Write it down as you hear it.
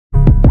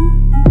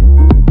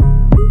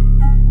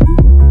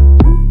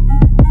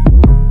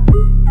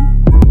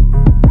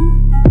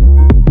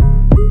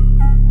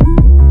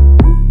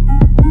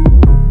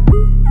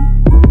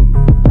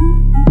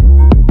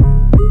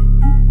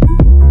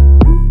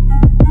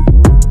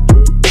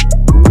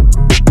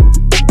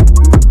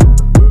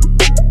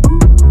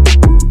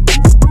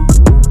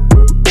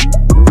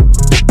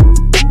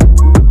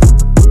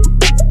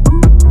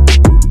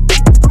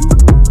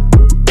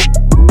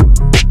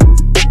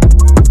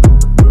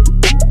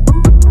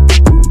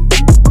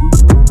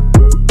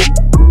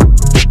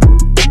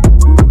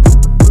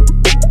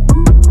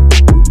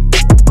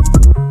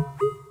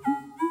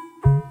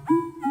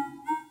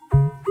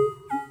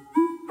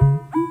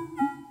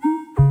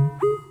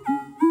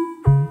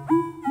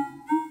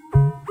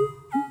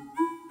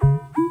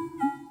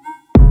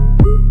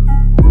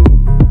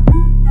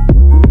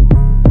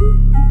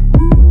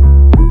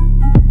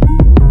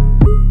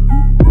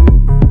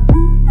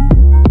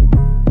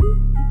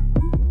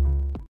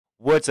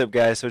What's up,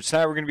 guys? So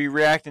tonight we're going to be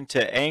reacting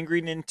to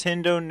Angry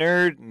Nintendo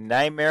Nerd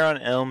Nightmare on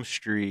Elm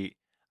Street.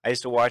 I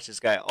used to watch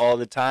this guy all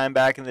the time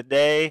back in the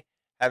day.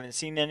 Haven't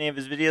seen any of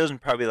his videos in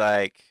probably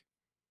like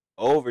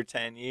over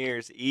 10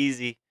 years,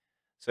 easy.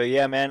 So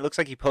yeah, man, it looks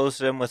like he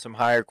posted them with some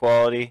higher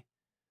quality.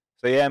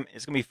 So yeah,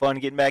 it's going to be fun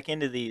getting back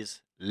into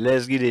these.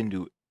 Let's get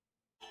into it.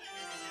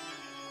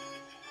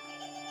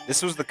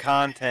 This was the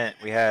content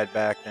we had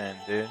back then,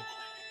 dude.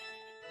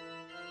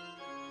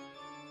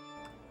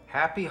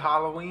 Happy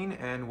Halloween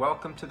and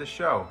welcome to the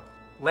show.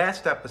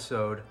 Last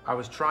episode, I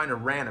was trying to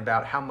rant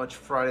about how much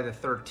Friday the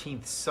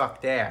 13th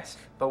sucked ass,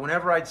 but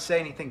whenever I'd say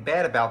anything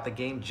bad about the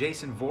game,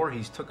 Jason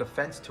Voorhees took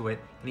offense to it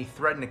and he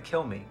threatened to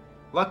kill me.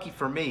 Lucky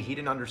for me, he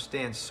didn't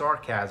understand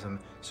sarcasm,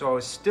 so I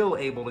was still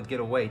able to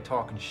get away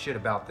talking shit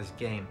about this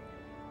game.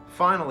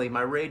 Finally,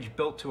 my rage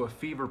built to a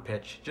fever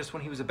pitch just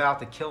when he was about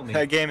to kill me.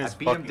 That game is I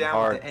beat him down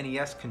hard. with the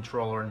NES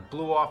controller and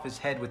blew off his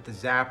head with the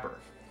zapper.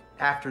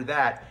 After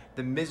that,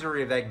 the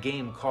misery of that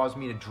game caused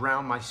me to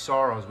drown my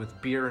sorrows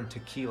with beer and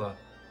tequila.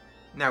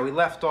 Now, we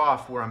left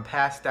off where I'm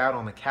passed out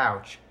on the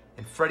couch,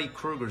 and Freddy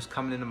Krueger's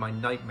coming into my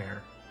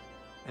nightmare.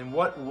 And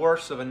what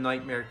worse of a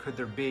nightmare could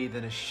there be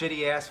than a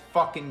shitty-ass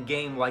fucking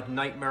game like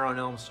Nightmare on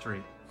Elm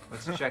Street?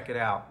 Let's check it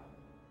out.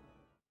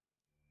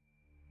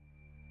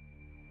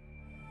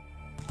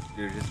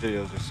 Dude, his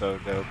videos are so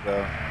dope,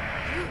 though.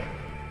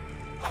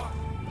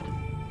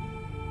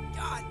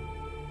 God!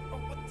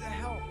 Oh, what the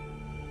hell?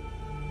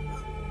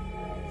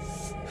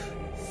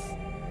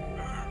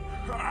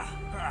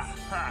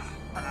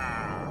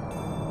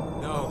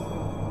 No.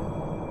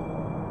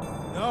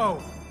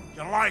 No.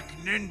 You like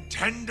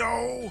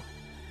Nintendo?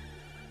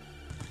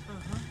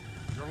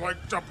 You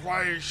like to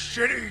play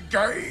shitty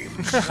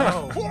games?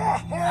 No.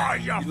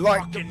 You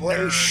like to fucking play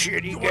nerd.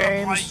 shitty You wanna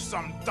play games?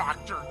 some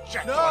Dr.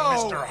 Jekyll No.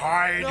 and Mr.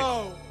 Hyde?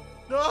 No.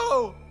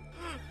 No.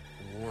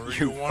 Or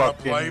You wanna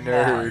fucking play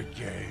nerd. my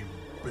game,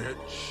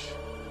 bitch?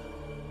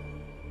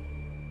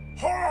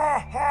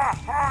 Ha ha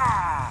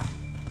ha!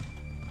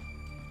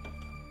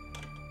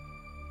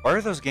 Why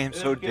are those games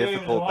so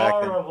difficult back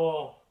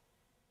then?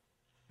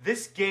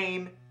 This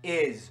game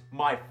is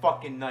my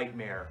fucking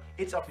nightmare.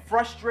 It's a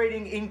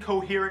frustrating,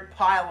 incoherent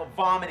pile of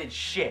vomited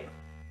shit.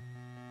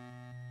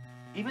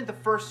 Even the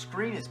first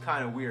screen is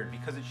kind of weird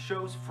because it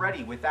shows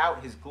Freddy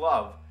without his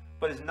glove,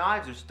 but his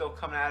knives are still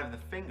coming out of the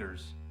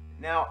fingers.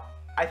 Now,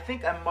 I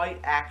think I might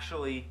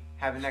actually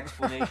have an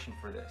explanation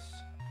for this.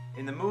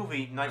 In the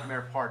movie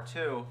Nightmare Part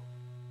 2,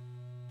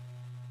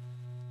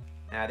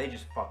 nah, they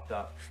just fucked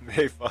up.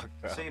 They fucked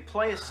up. So you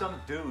play as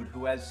some dude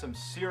who has some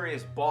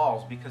serious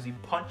balls because he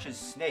punches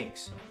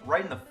snakes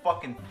right in the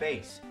fucking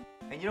face.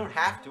 And you don't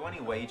have to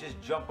anyway, you just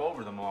jump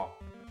over them all.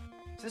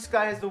 So this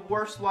guy has the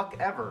worst luck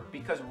ever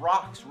because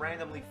rocks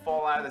randomly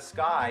fall out of the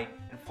sky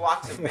and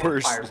flocks of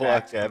Worst vampire luck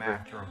bats come ever.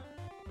 after him.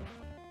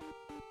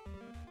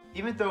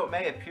 Even though it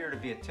may appear to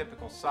be a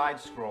typical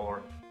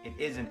side-scroller, it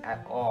isn't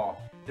at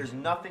all. There's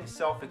nothing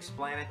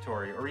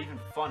self-explanatory or even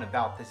fun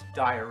about this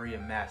diarrhea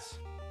mess.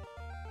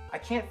 I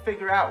can't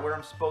figure out where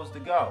I'm supposed to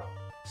go.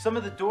 Some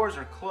of the doors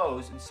are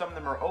closed and some of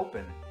them are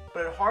open,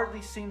 but it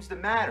hardly seems to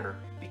matter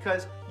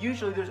because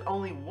usually there's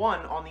only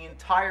one on the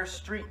entire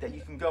street that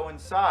you can go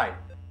inside.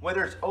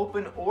 Whether it's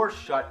open or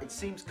shut, it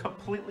seems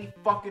completely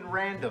fucking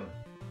random.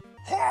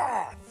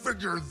 Ha!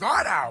 Figure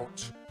that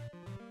out!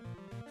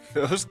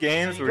 Those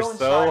games you were go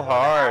inside so one of the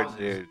hard, houses,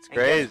 dude. It's and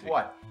crazy. Guess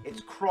what?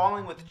 It's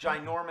crawling with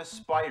ginormous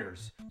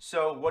spiders.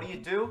 So what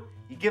do?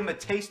 You give them a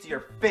taste of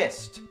your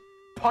fist.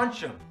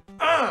 Punch them.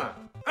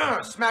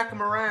 Smack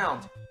them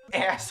around.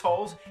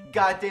 Assholes.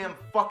 Goddamn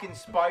fucking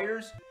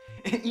spiders.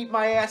 Eat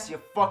my ass, you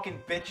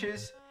fucking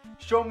bitches.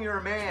 Show me you're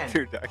a man.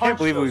 Dude, I can't Punch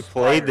believe we those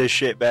played spiders. this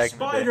shit back in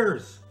the day.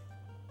 Spiders!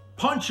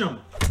 Punch them!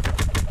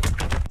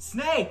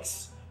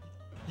 Snakes!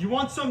 You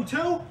want some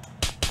too?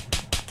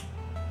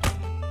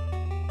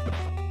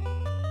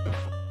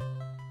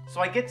 So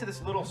I get to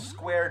this little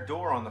square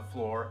door on the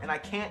floor, and I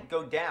can't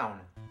go down.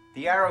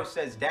 The arrow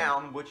says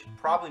down, which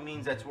probably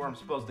means that's where I'm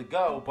supposed to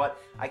go,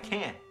 but I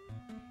can't.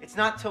 It's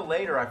not till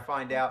later I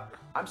find out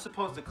I'm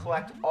supposed to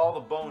collect all the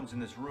bones in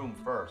this room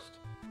first.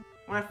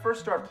 When I first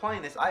started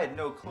playing this, I had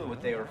no clue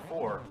what they were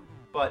for,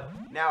 but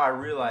now I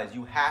realize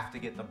you have to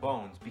get the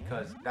bones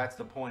because that's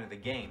the point of the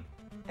game.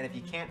 And if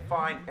you can't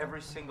find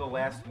every single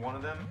last one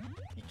of them,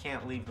 you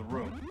can't leave the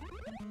room.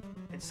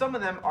 And some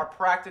of them are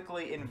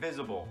practically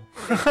invisible.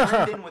 They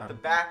blend in with the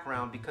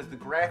background because the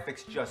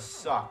graphics just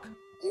suck.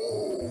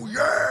 Ooh,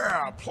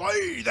 yeah!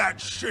 Play that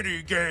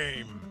shitty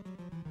game!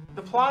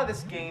 The plot of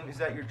this game is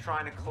that you're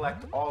trying to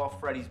collect all of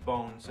Freddy's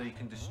bones so you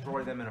can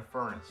destroy them in a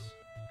furnace.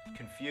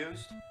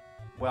 Confused?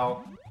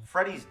 Well,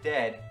 Freddy's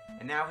dead,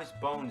 and now his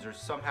bones are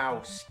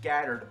somehow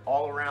scattered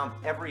all around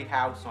every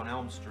house on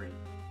Elm Street.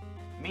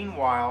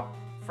 Meanwhile,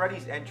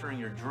 Freddy's entering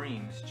your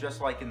dreams, just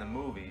like in the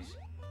movies,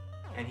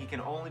 and he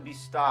can only be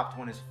stopped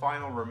when his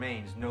final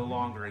remains no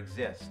longer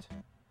exist.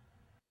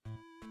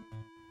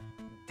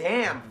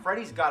 Damn,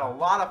 Freddy's got a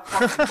lot of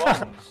fucking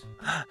bones.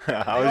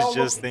 I They was all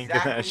just look thinking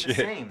that exactly the shit.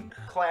 same.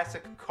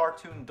 Classic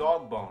cartoon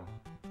dog bone.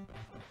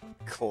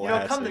 You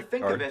know, come to Classic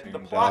think of it, the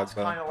cartoon plot's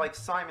dog kind of like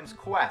Simon's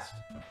Quest.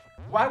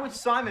 Why would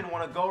Simon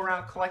want to go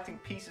around collecting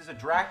pieces of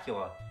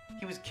Dracula?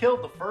 He was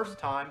killed the first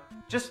time.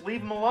 Just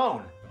leave him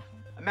alone.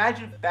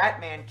 Imagine if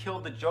Batman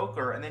killed the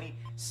Joker and then he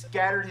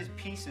scattered his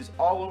pieces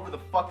all over the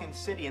fucking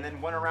city and then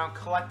went around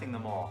collecting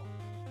them all.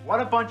 What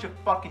a bunch of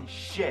fucking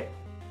shit.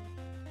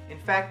 In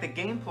fact, the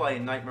gameplay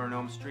in Nightmare on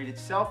Elm Street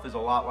itself is a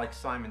lot like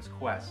Simon's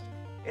Quest.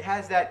 It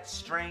has that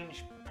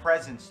strange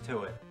presence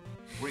to it,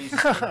 where you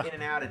skip in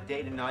and out of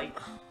day to night.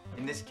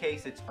 In this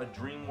case, it's a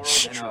dream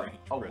world and a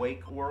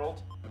awake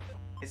world.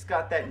 It's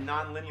got that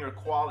non-linear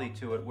quality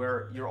to it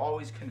where you're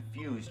always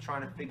confused,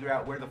 trying to figure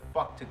out where the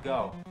fuck to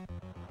go.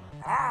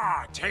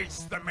 Ah,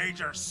 taste the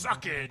major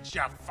suckage,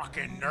 you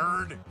fucking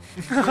nerd.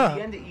 At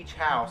the end of each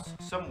house,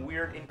 some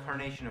weird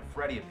incarnation of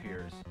Freddy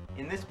appears.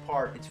 In this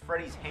part, it's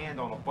Freddy's hand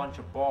on a bunch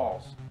of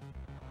balls.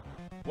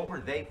 What were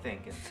they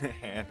thinking?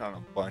 Hand on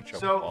a bunch of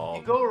So, balls.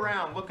 you go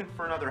around looking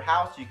for another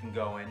house you can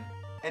go in,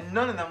 and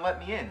none of them let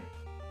me in.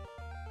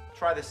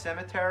 Try the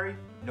cemetery?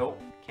 Nope,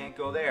 can't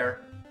go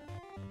there.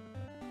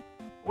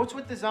 What's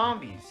with the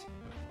zombies?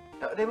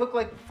 They look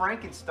like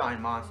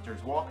Frankenstein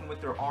monsters walking with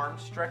their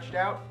arms stretched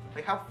out.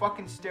 Like, how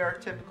fucking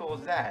stereotypical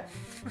is that?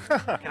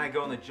 Can I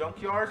go in the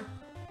junkyard?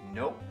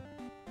 Nope.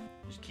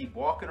 Just keep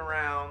walking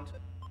around,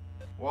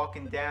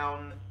 walking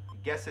down, I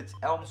guess it's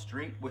Elm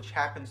Street, which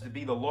happens to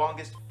be the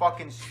longest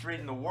fucking street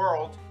in the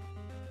world.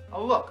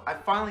 Oh look, I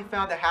finally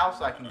found a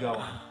house I can go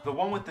in. The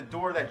one with the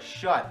door that's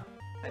shut.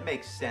 That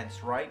makes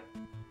sense, right?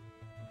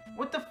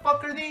 What the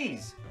fuck are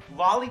these?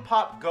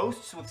 Lollipop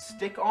ghosts with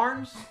stick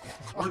arms?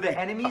 Were the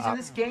enemies in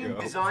this game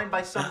designed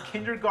by some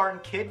kindergarten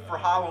kid for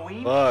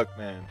Halloween? Fuck,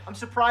 man. I'm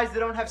surprised they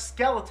don't have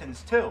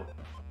skeletons, too.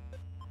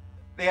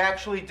 They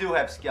actually do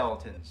have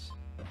skeletons.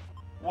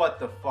 What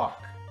the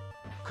fuck?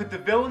 Could the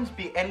villains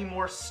be any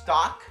more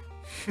stock?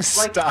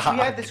 Like, we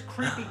had this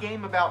creepy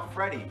game about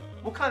Freddy.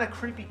 What kind of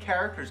creepy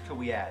characters could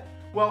we add?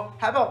 Well,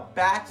 how about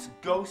bats,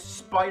 ghosts,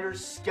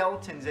 spiders,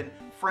 skeletons, and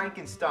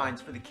Frankensteins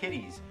for the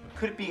kiddies?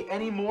 Could it be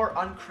any more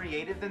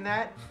uncreative than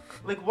that?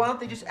 Like, why don't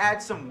they just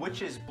add some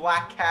witches,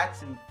 black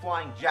cats, and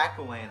flying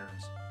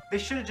jack-o'-lanterns? They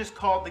should have just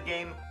called the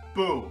game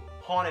Boo,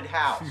 Haunted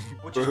House,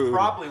 which is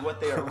probably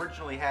what they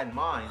originally had in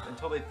mind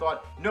until they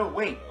thought, no,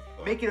 wait,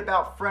 make it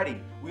about Freddy.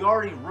 We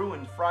already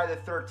ruined Friday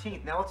the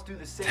 13th. Now let's do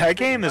the same thing. That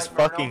game is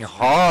Nightmare on fucking Elm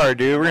Street. hard,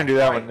 dude. We're gonna do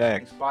that Right, one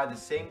next. It's by the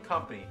same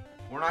company.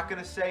 We're not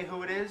gonna say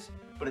who it is,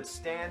 but it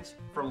stands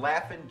for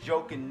Laughing,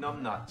 Joking,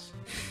 Numbnuts.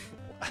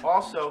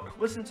 Also,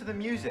 listen to the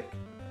music.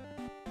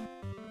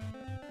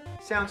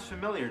 Sounds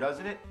familiar,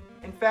 doesn't it?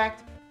 In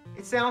fact,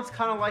 it sounds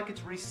kind of like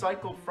it's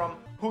recycled from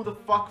Who the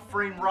Fuck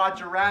Framed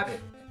Roger Rabbit,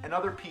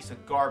 another piece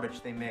of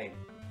garbage they made.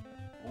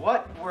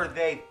 What were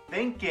they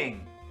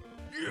thinking?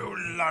 You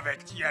love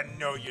it, you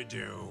know you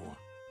do.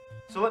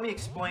 So let me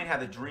explain how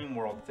the dream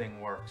world thing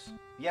works.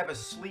 You have a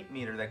sleep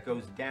meter that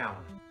goes down.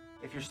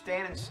 If you're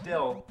standing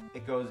still,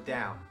 it goes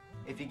down.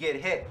 If you get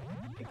hit,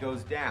 it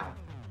goes down.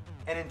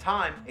 And in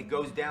time, it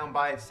goes down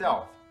by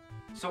itself.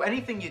 So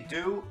anything you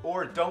do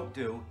or don't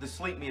do, the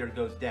sleep meter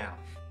goes down.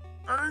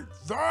 Ain't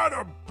that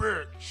a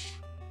bitch?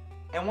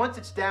 And once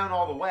it's down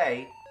all the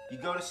way, you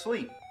go to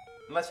sleep.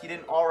 Unless you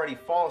didn't already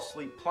fall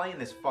asleep playing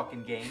this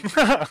fucking game.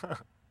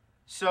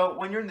 So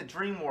when you're in the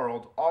dream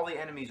world, all the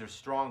enemies are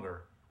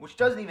stronger. Which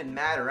doesn't even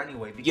matter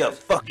anyway, because You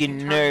fucking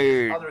you turn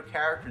into this nerd. other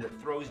character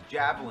that throws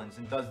javelins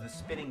and does the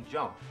spinning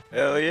jump.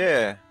 Hell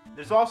yeah.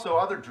 There's also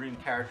other dream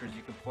characters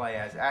you can play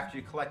as after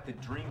you collect the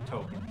dream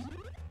tokens.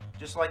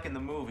 Just like in the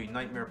movie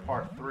Nightmare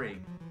Part 3.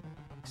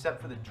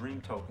 Except for the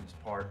dream tokens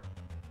part.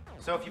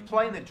 So if you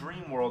play in the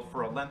dream world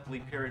for a lengthy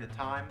period of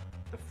time,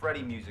 the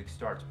Freddy music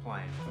starts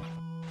playing.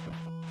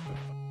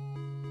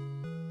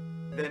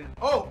 Then,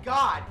 oh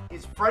god,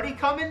 is Freddy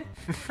coming?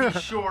 He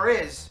sure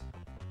is.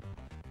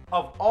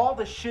 Of all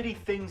the shitty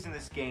things in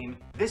this game,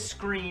 this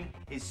screen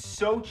is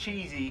so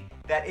cheesy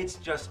that it's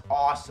just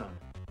awesome.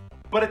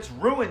 But it's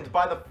ruined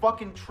by the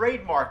fucking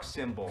trademark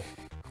symbol.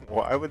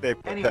 Why would they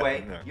put that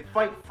Anyway, in there? you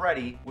fight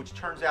Freddy, which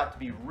turns out to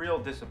be real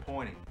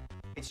disappointing.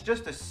 It's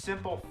just a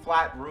simple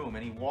flat room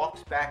and he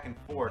walks back and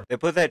forth, They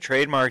put that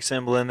trademark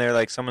symbol in there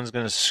like someone's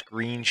gonna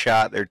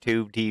screenshot their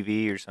tube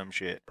TV or some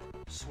shit.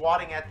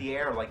 swatting at the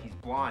air like he's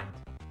blind.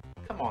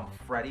 Come on,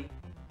 Freddy.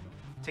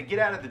 To get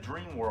out of the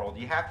dream world,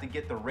 you have to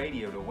get the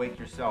radio to wake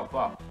yourself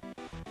up.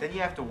 Then you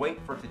have to wait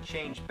for it to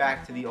change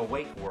back to the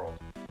awake world.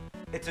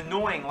 It's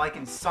annoying like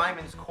in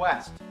Simon's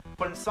Quest.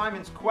 But in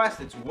Simon's Quest,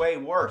 it's way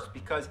worse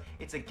because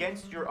it's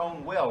against your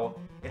own will.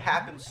 It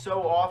happens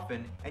so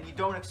often and you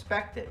don't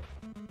expect it.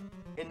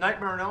 In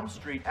Nightmare on Elm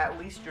Street, at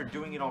least you're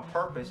doing it on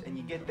purpose and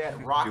you get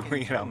that rockin'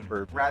 Doing it on tune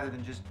purpose. rather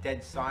than just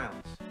dead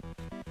silence.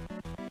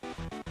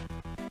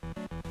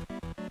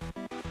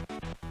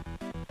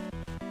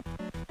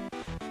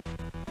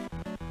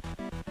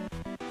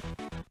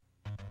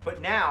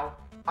 But now,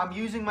 I'm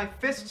using my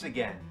fists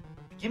again.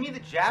 Give me the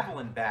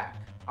javelin back.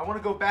 I want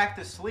to go back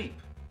to sleep.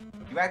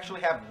 You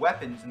actually have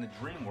weapons in the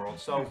dream world,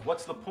 so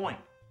what's the point?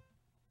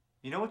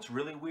 You know what's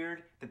really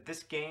weird? That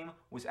this game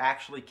was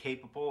actually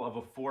capable of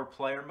a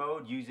 4-player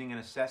mode using an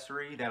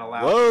accessory that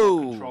allows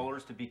your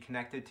controllers to be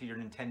connected to your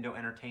Nintendo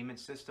Entertainment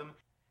System.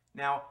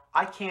 Now,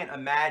 I can't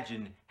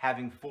imagine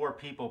having 4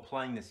 people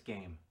playing this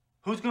game.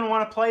 Who's going to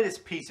want to play this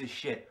piece of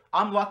shit?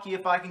 I'm lucky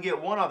if I can get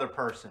one other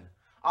person.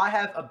 I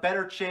have a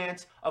better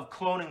chance of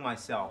cloning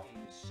myself.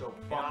 So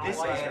This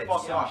is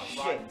fucking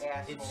shit.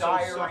 It's so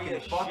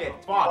diarrhea sucking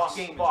shit. fuck. Fuck.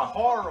 Game is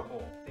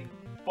horrible.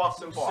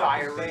 Fucking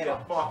Diarrhea.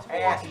 Fuck.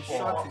 Ass Fucking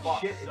sucks and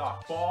fuck. shit.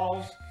 Sucks.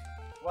 Balls.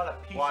 What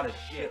a piece What of a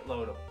shit.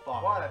 shitload of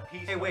fuck. What a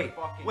piece Hey, of wait,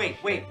 fucking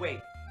wait.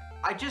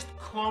 I just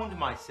cloned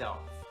myself.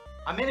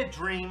 I'm in a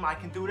dream. I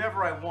can do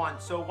whatever I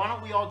want. So why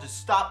don't we all just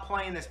stop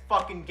playing this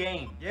fucking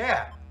game?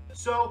 Yeah.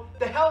 So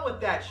the hell with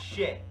that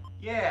shit.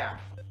 Yeah.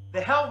 The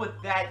hell with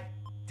that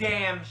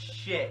damn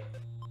shit.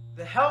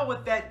 The hell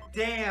with that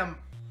damn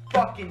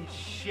fucking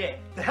shit.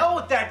 The hell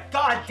with that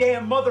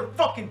goddamn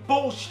motherfucking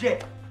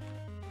bullshit.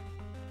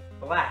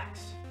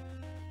 Relax.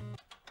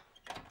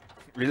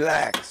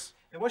 Relax.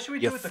 And what should we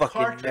You do with the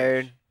fucking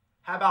cartridge? nerd.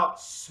 How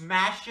about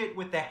smash it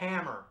with the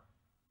hammer?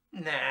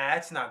 Nah,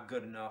 that's not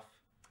good enough.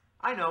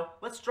 I know.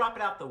 Let's drop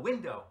it out the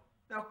window.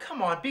 Now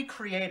come on, be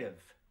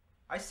creative.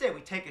 I say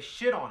we take a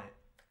shit on it.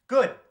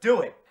 Good,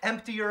 do it.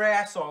 Empty your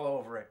ass all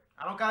over it.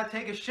 I don't gotta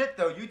take a shit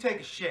though. You take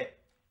a shit.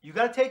 You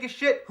gotta take a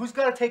shit? Who's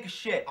gotta take a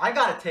shit? I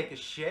gotta take a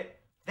shit.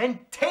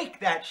 Then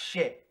take that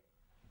shit.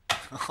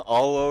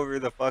 All over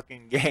the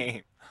fucking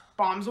game.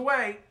 Bombs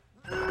away.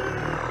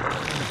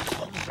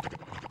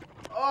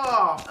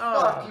 Oh,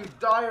 fuck you,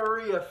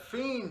 diarrhea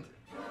fiend.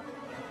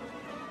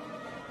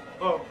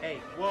 Whoa, hey,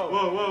 whoa.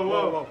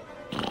 Whoa.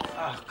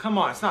 Oh, come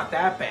on, it's not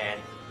that bad.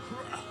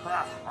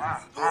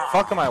 The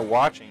fuck am I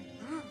watching?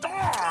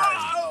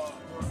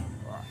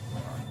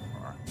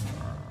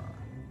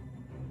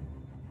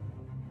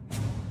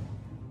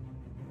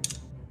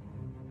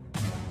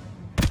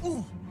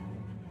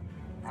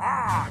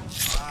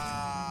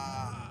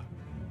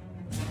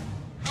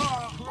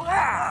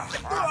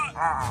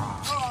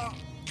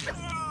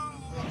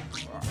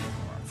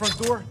 Front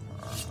door,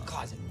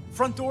 closet.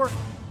 Front door,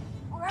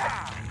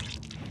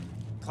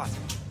 closet.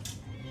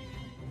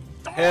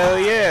 Hell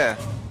yeah.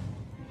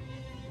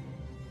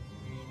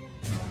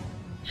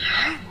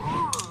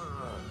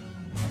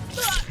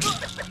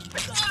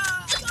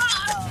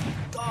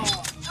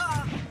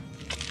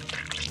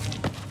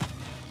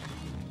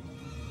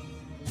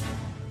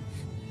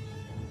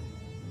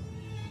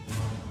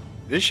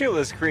 This shit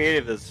was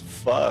creative as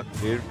fuck,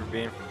 dude, for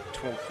being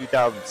from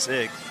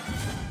 2006.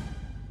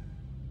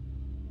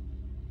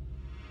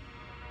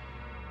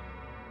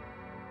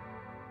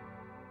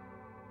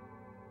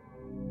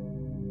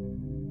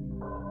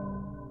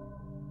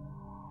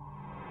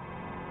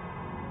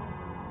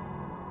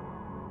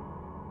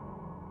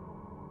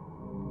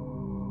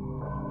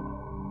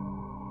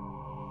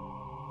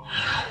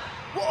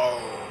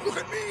 Whoa, look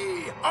at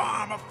me!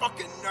 I'm a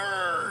fucking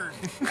nerd!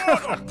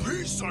 What a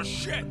piece of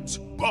shit!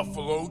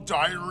 Buffalo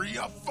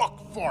diarrhea fuck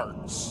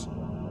farts!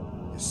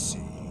 You see,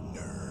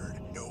 nerd,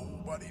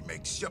 nobody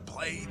makes you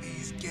play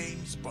these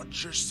games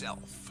but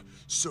yourself.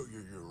 So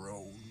you're your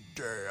own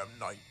damn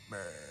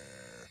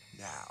nightmare.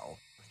 Now,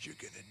 you're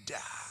gonna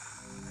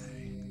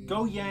die.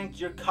 Go yank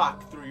your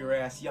cock through your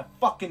ass, you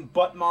fucking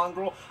butt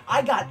mongrel.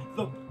 I got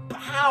the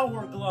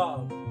power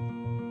glove.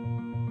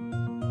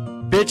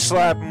 Bitch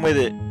slap him with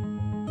it.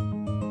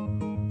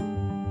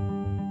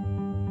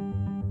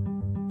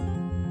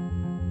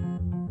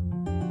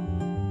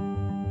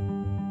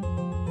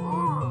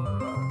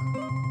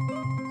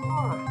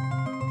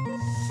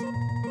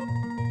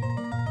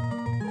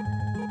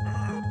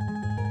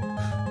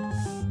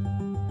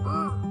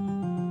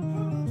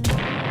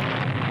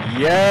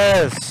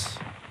 Yes.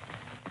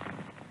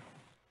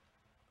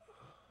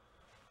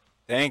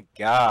 Thank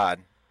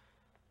God.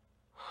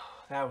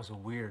 That was a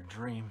weird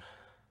dream.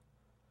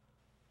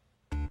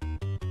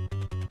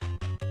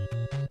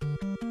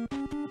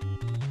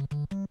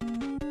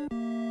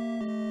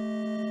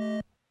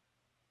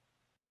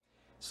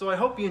 So I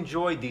hope you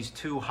enjoyed these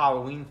 2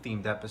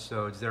 Halloween-themed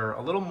episodes. They're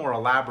a little more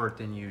elaborate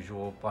than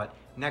usual, but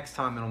next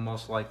time it'll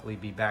most likely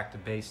be back to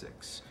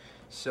basics.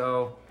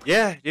 So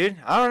Yeah, dude.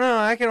 I don't know.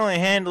 I can only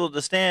handle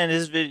the stand.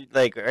 His video,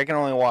 like, I can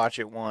only watch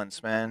it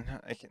once, man.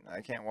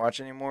 I can't watch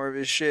any more of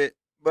his shit.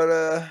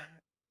 But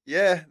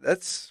yeah,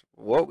 that's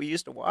what we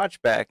used to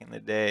watch back in the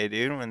day,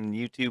 dude. When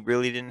YouTube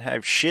really didn't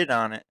have shit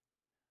on it.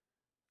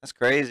 That's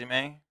crazy,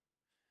 man.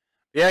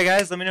 Yeah,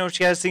 guys. Let me know what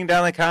you guys think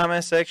down in the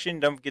comment section.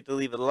 Don't forget to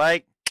leave a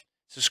like.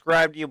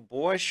 Subscribe to your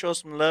boy. Show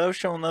some love.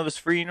 Showing love is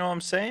free. You know what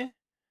I'm saying?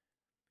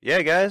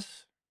 Yeah,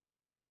 guys.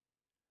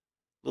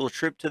 Little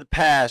trip to the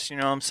past. You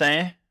know what I'm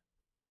saying?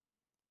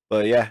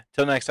 But yeah,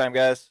 till next time,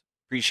 guys.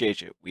 Appreciate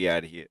you. We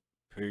out of here.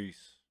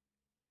 Peace.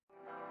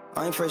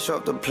 I ain't fresh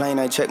off the plane,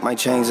 I check my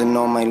chains and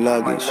all my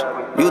luggage.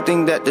 You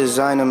think that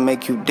designer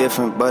make you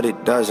different, but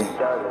it doesn't.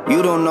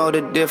 You don't know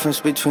the difference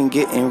between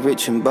getting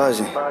rich and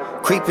buzzing.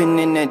 Creeping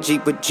in that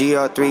Jeep with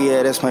GR3,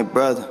 yeah, that's my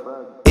brother.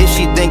 If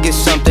she think it's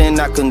something,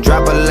 I can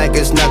drop her like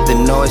it's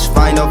nothing. No, it's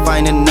fine, I'll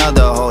find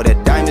another hoe.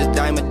 That diamond's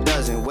diamond.